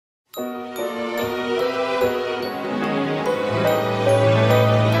Lights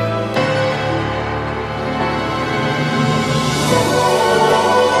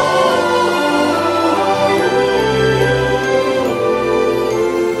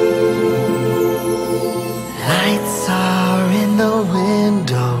are in the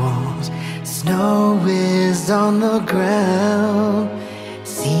windows, snow is on the ground.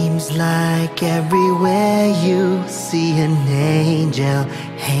 Seems like everywhere you see an angel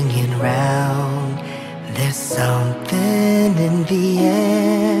hanging round. There's something in the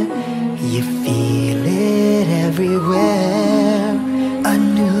air, you feel it everywhere. A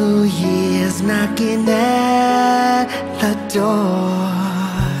new year's knocking at the door.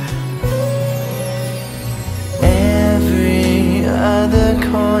 Every other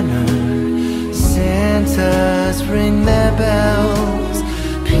corner, Santas ring their bells.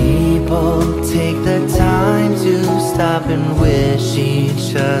 People take the time to stop and wish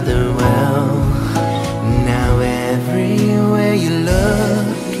each other well. Now everywhere you look,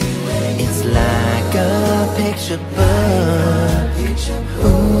 it's like a picture book.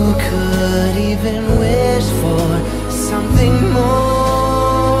 Who could even wish for something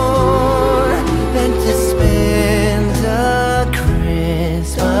more than to spend a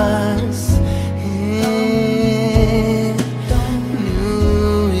Christmas in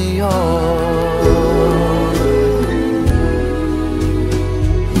New York?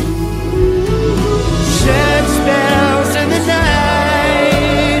 Church bells in the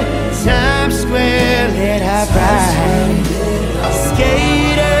night, Times Square lit up bright,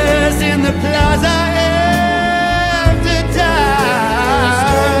 skaters in the Plaza after dark.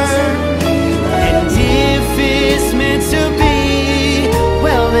 And if it's meant to be,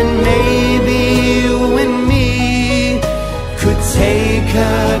 well then maybe you and me could take a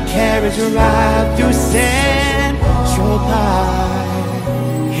carriage ride through Central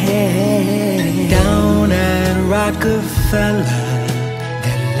Park. Hey. Down at Rockefeller,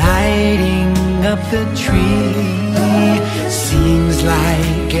 they're lighting up the tree. Seems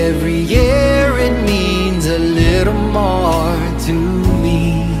like every year it means a little more to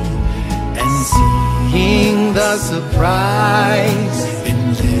me. And seeing the surprise in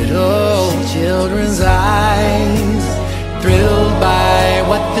little children's eyes, thrilled by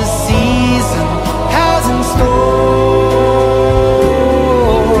what the season has in store.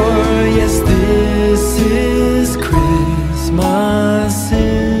 Yes, this is Christmas in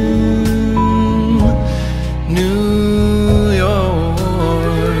New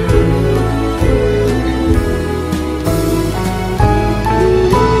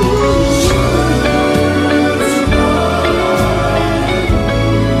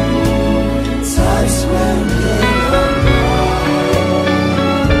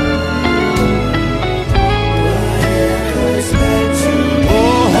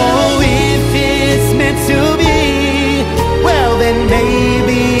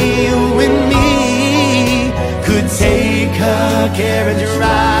carriage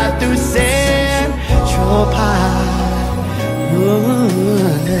ride through Central Park.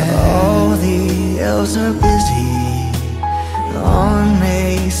 All the elves are busy on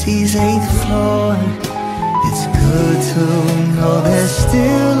Macy's 8th floor. It's good to know there's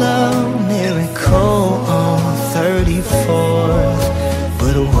still a miracle